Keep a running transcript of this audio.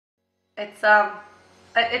it's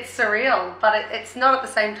surreal, but it's not at the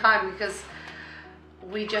same time, because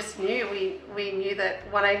we just knew, we knew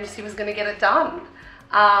that one agency was going to get it done.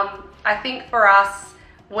 I think for us,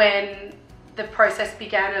 when the process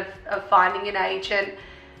began of finding an agent,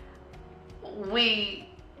 we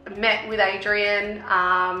met with Adrian,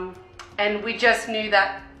 and we just knew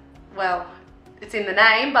that, well, it's in the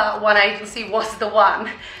name, but one agency was the one.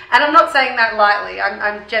 And I'm not saying that lightly.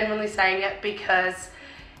 I'm genuinely saying it because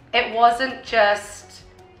it wasn't just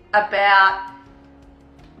about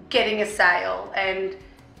getting a sale and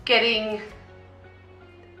getting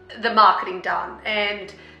the marketing done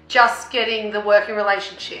and just getting the working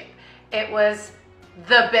relationship. It was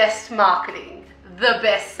the best marketing, the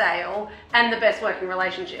best sale, and the best working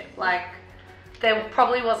relationship. Like, there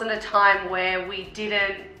probably wasn't a time where we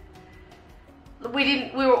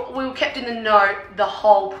were kept in the know the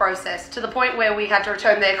whole process, to the point where we had to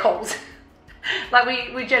return their calls. Like,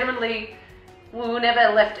 we were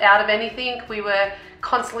never left out of anything. We were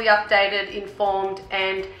constantly updated, informed,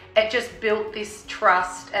 and it just built this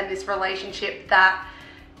trust and this relationship that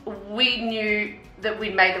we knew that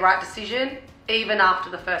we'd made the right decision even after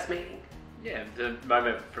the first meeting. Yeah,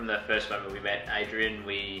 from the first moment we met Adrian,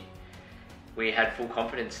 we had full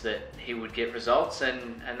confidence that he would get results,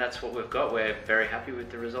 and that's what we've got. We're very happy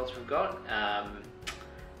with the results we've got.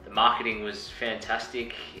 The marketing was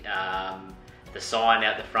fantastic. The sign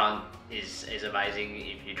out the front is amazing.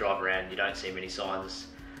 If you drive around, you don't see many signs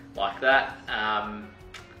like that.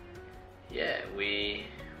 Yeah, we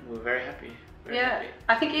were very happy. Happy.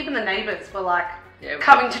 I think even the neighbours were like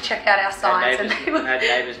coming to check out our signs. We had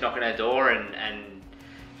neighbours knocking our door, and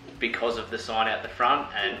because of the sign out the front,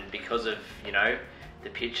 and because of, you know,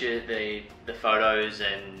 the picture, the photos,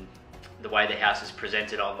 and the way the house is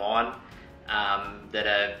presented online, that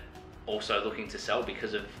are also looking to sell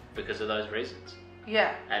because of those reasons.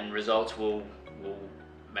 Yeah. And results will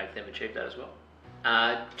make them achieve that as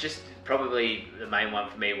well. Just probably the main one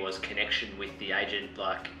for me was connection with the agent.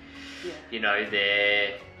 Like, you know,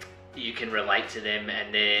 you can relate to them,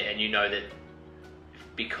 and you know that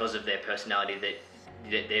because of their personality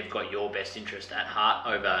that they've got your best interest at heart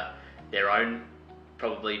over their own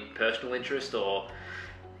probably personal interest, or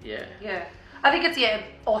Yeah, I think it's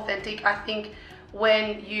authentic. I think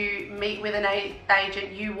when you meet with an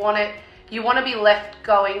agent, you want to be left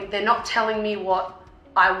going, they're not telling me what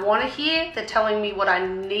I want to hear, they're telling me what I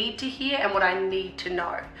need to hear and what I need to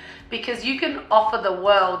know. Because you can offer the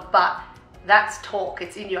world, but that's talk,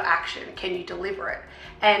 it's in your action. Can you deliver it?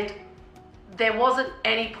 And there wasn't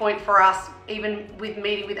any point for us, even with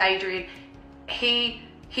meeting with Adrian, he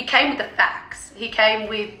came with the facts, he came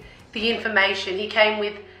with the information, he came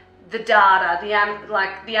with the data, the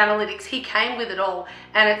analytics, he came with it all.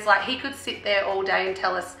 And it's like, he could sit there all day and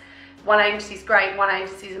tell us, one agency's great, one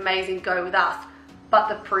agency's amazing, go with us. But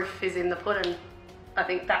the proof is in the pudding. I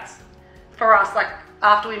think that's, for us, like,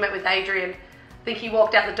 after we met with Adrian, I think he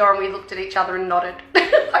walked out the door and we looked at each other and nodded.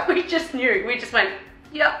 Like, we just knew, we just went,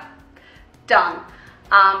 yep, done.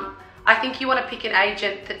 I think you want to pick an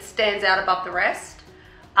agent that stands out above the rest.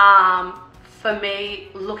 For me,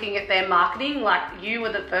 looking at their marketing, like, you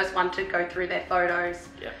were the first one to go through their photos.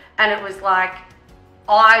 Yeah. And it was like,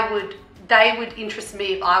 they would interest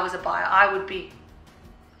me if I was a buyer. I would be,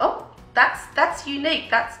 oh, that's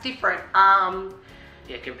unique, that's different.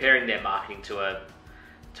 Yeah, comparing their marketing to a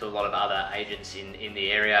lot of other agents in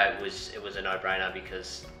the area, it was a no-brainer,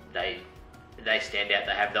 because they stand out.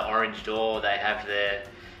 They have the orange door, they have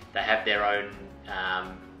their own,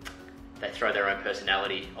 they throw their own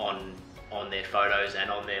personality on their photos and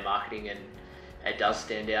on their marketing, and it does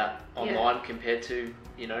stand out online compared to,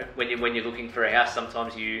 you know, when you're looking for a house.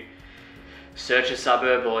 Sometimes you search a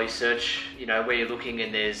suburb, or you search, you know, where you're looking,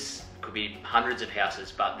 and could be hundreds of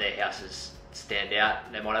houses, but their houses stand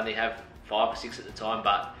out. They might only have 5 or 6 at the time,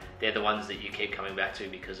 but they're the ones that you keep coming back to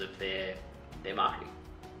because of their marketing.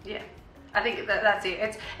 Yeah, I think that's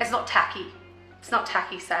it. It's not tacky. It's not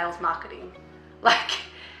tacky sales marketing. Like,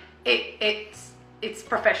 it's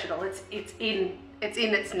professional. It's in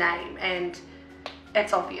its name, and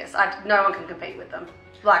it's obvious. No one can compete with them.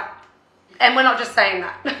 Like, and we're not just saying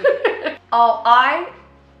that. Oh, I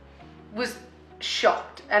was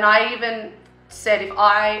shocked, and I even said, if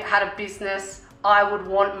I had a business, I would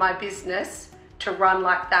want my business to run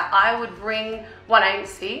like that. I would ring one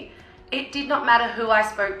agency. It did not matter who I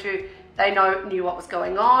spoke to. They knew what was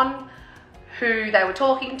going on, who they were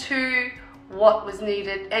talking to, what was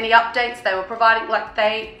needed, any updates they were providing. Like,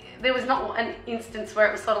 there was not an instance where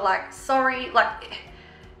it was sort of like, sorry, like,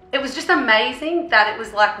 it was just amazing that it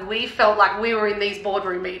was like, we felt like we were in these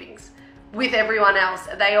boardroom meetings with everyone else.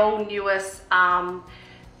 They all knew us.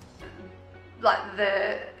 like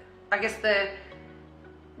the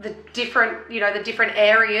different, the different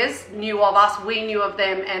areas knew of us, we knew of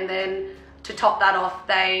them, and then to top that off,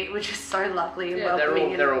 they were just so lovely and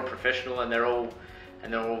welcoming. They're all professional, and they're all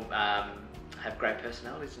have great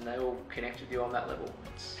personalities, and they all connect with you on that level.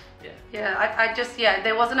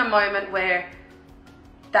 There wasn't a moment where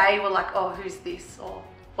they were like, oh, who's this, or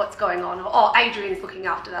what's going on, or oh, Adrian's looking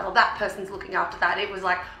after that, or that person's looking after that. It was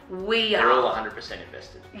like, they're all 100%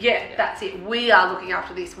 invested. Yeah, that's it. We are looking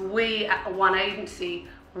after this. We at One Agency,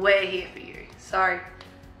 we're here for you. So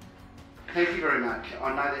thank you very much. I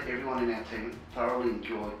know that everyone in our team thoroughly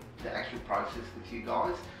enjoyed the actual process with you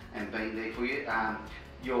guys and being there for you.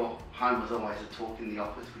 Your home was always a talk in the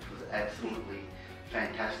office, which was absolutely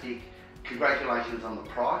fantastic. Congratulations on the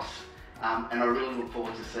price, and I really look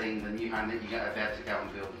forward to seeing the new home that you're about to go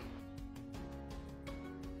and build.